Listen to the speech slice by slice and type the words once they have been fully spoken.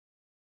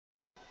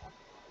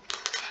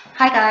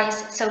Hi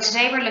guys, so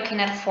today we're looking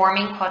at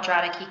forming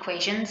quadratic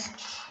equations.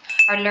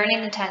 Our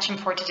learning intention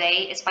for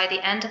today is by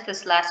the end of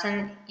this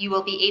lesson you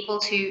will be able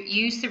to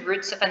use the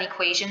roots of an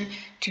equation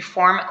to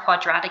form a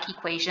quadratic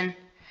equation.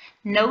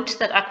 Note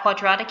that a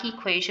quadratic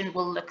equation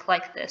will look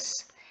like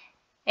this: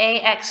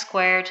 ax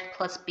squared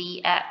plus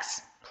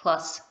bx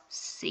plus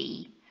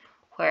c,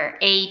 where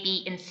a,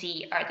 b and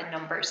c are the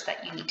numbers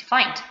that you need to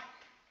find.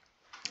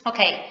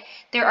 Okay,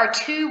 there are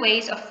two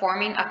ways of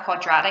forming a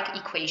quadratic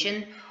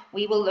equation.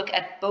 We will look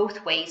at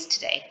both ways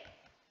today.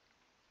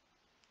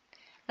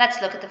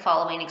 Let's look at the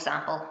following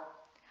example.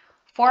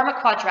 Form a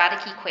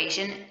quadratic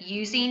equation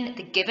using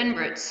the given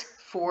roots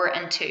 4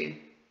 and 2.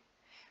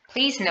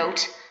 Please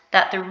note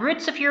that the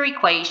roots of your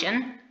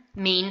equation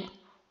mean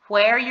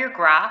where your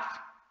graph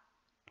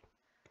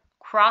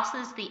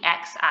crosses the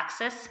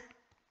x-axis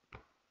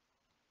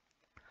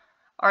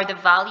or the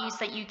values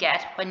that you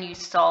get when you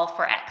solve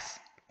for x.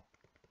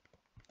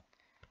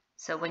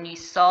 So when you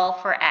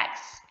solve for x,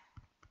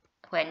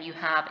 when you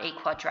have a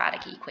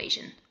quadratic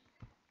equation,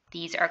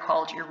 these are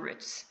called your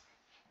roots.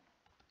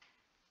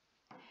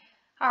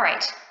 All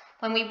right,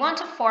 when we want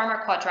to form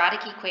our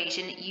quadratic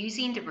equation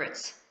using the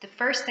roots, the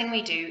first thing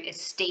we do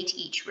is state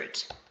each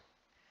root.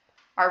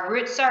 Our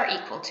roots are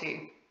equal to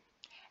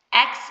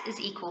x is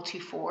equal to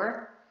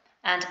 4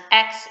 and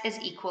x is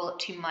equal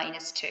to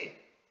minus 2.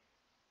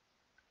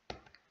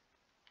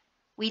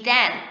 We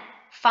then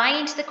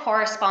find the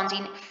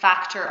corresponding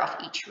factor of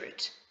each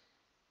root.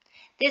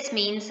 This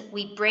means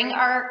we bring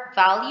our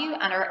value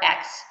and our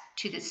x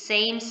to the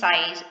same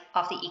side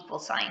of the equal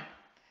sign.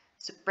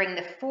 So bring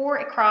the 4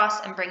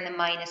 across and bring the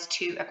minus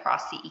 2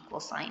 across the equal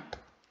sign.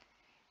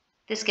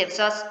 This gives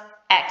us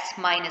x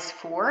minus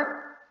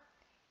 4,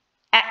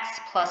 x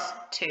plus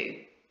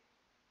 2.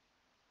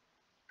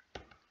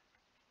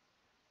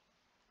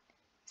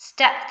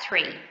 Step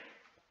 3.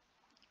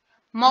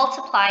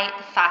 Multiply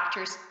the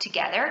factors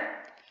together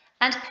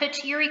and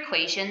put your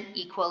equation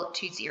equal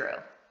to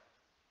 0.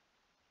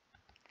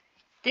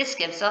 This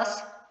gives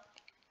us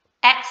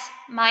x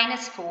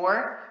minus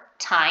 4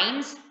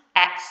 times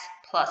x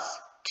plus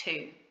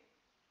 2.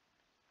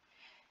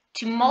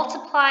 To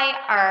multiply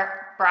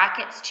our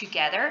brackets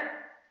together,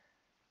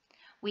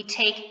 we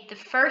take the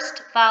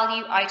first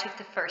value out of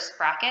the first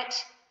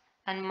bracket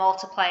and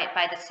multiply it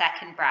by the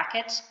second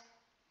bracket,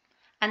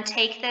 and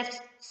take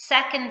this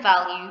second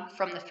value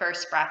from the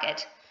first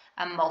bracket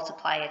and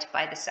multiply it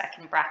by the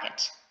second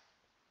bracket.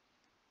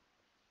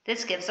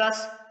 This gives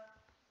us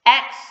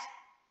x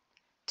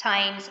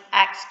times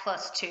x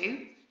plus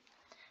 2.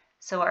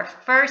 So our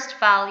first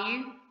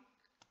value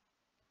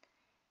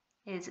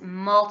is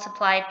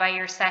multiplied by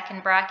your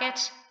second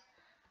bracket,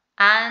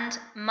 and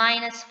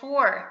minus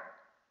 4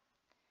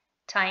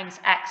 times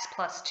x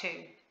plus 2.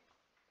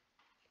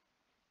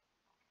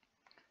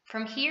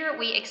 From here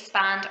we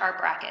expand our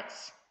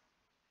brackets.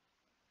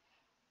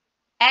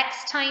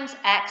 X times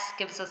x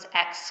gives us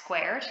x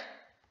squared.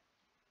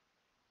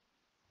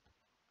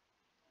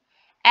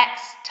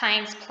 X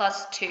times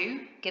plus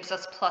 2 gives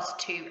us plus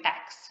 2x.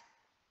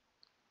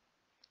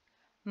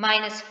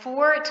 Minus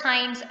 4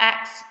 times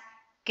x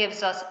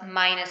gives us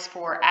minus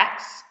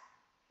 4x.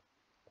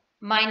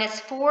 Minus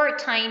 4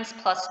 times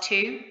plus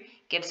 2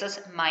 gives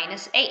us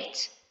minus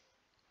 8.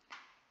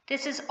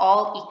 This is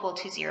all equal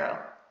to 0.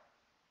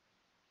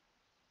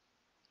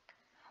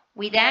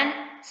 We then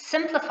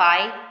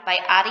simplify by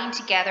adding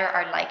together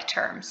our like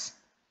terms.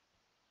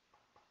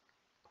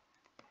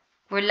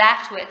 We're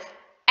left with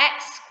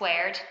x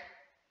squared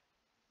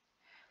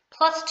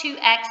plus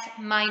 2x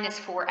minus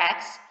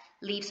 4x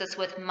leaves us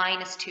with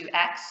minus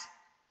 2x,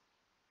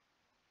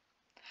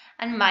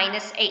 and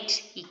minus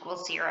 8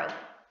 equals 0.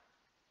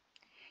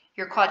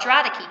 Your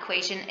quadratic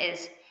equation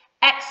is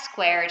x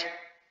squared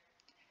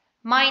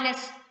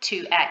minus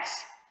 2x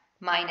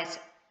minus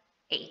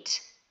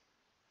 8.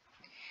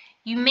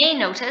 You may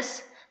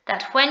notice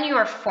that when you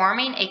are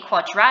forming a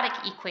quadratic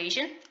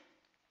equation,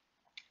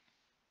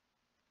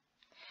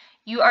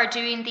 you are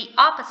doing the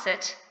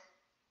opposite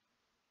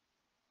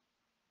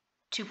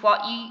to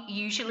what you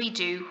usually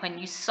do when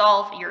you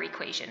solve your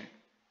equation.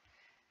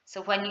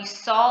 So when you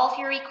solve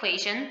your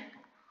equation,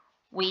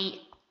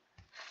 we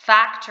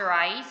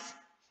factorize,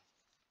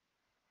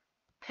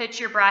 put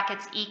your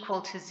brackets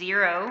equal to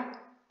 0,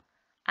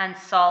 and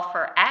solve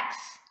for x.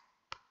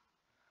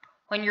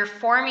 When you're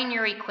forming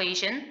your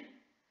equation,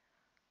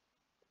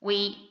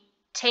 we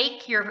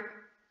take your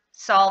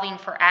solving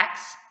for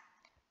x,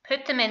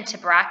 put them into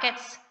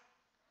brackets,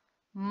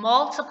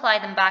 multiply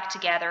them back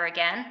together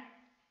again,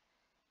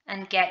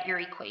 and get your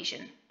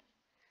equation.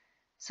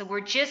 So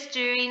we're just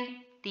doing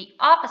the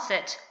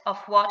opposite of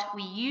what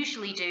we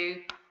usually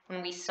do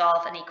when we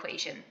solve an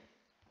equation.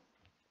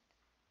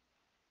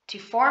 To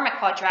form a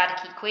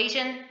quadratic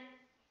equation,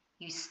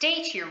 you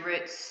state your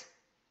roots,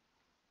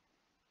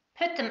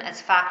 put them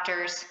as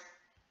factors,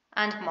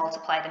 and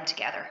multiply them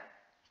together.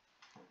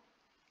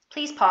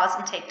 Please pause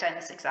and take down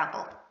this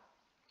example.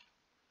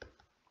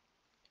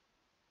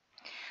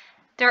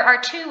 There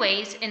are two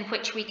ways in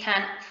which we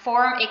can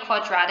form a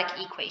quadratic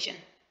equation.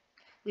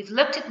 We've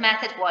looked at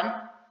method 1.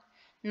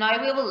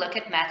 Now we will look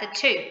at method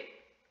 2.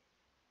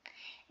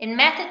 In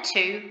method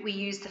 2, we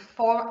use the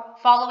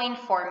following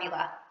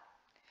formula.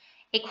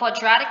 A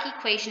quadratic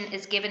equation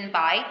is given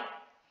by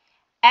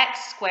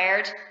x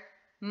squared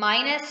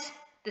minus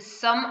the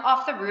sum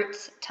of the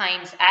roots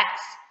times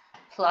x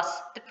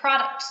plus the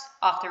products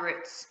of the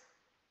roots.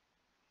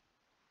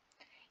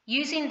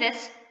 Using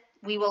this,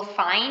 we will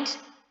find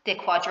the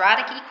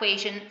quadratic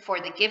equation for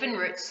the given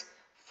roots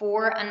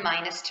 4 and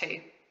minus 2.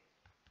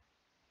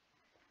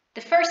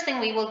 The first thing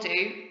we will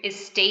do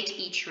is state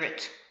each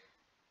root.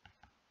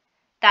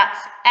 That's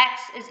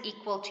x is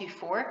equal to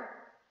 4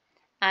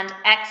 and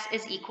x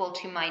is equal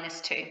to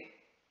minus 2.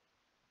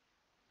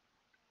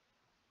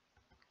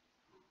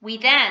 We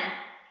then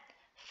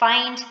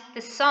find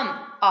the sum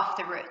of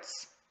the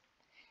roots.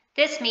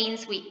 This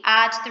means we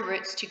add the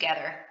roots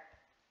together.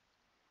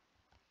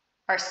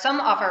 Our sum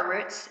of our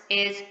roots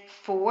is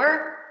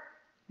 4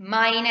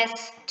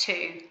 minus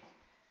 2.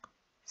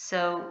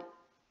 So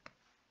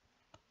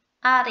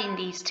adding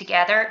these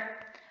together,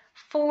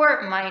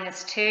 4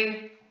 minus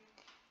 2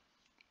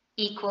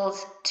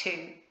 equals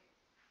 2.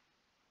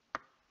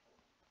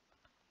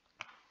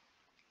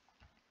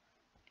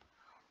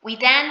 We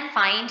then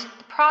find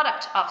the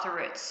product of the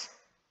roots.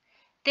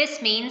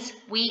 This means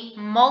we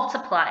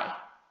multiply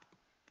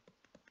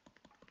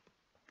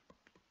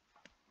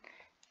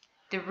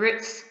the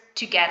roots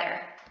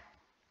together.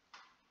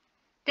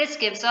 This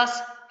gives us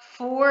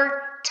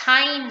 4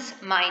 times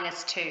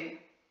minus 2,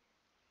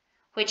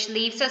 which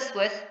leaves us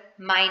with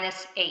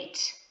minus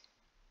 8.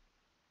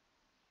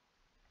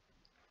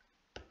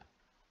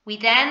 We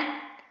then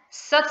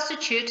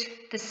substitute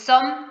the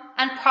sum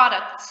and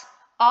products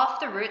of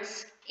the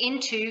roots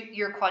into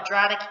your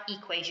quadratic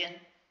equation.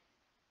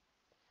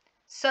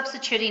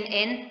 Substituting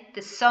in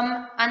the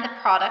sum and the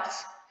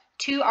products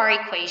to our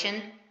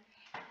equation,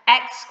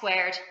 x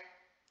squared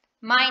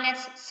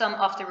minus sum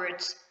of the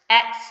roots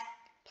x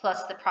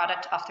plus the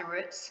product of the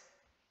roots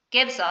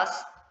gives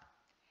us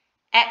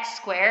x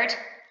squared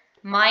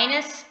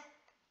minus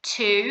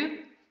 2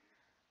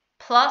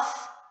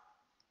 plus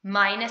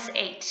minus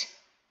 8.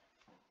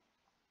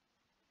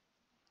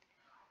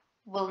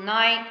 We'll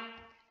now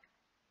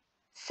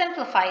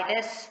simplify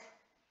this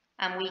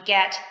and we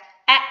get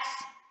x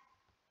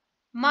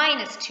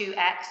minus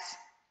 2x,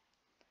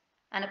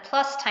 and a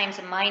plus times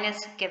a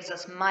minus gives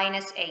us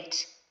minus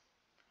 8.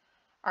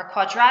 Our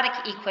quadratic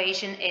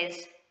equation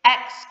is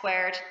x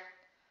squared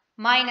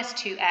minus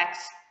 2x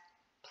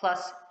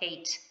plus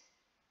 8.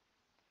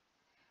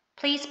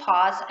 Please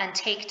pause and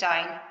take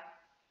down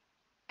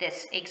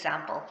this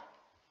example.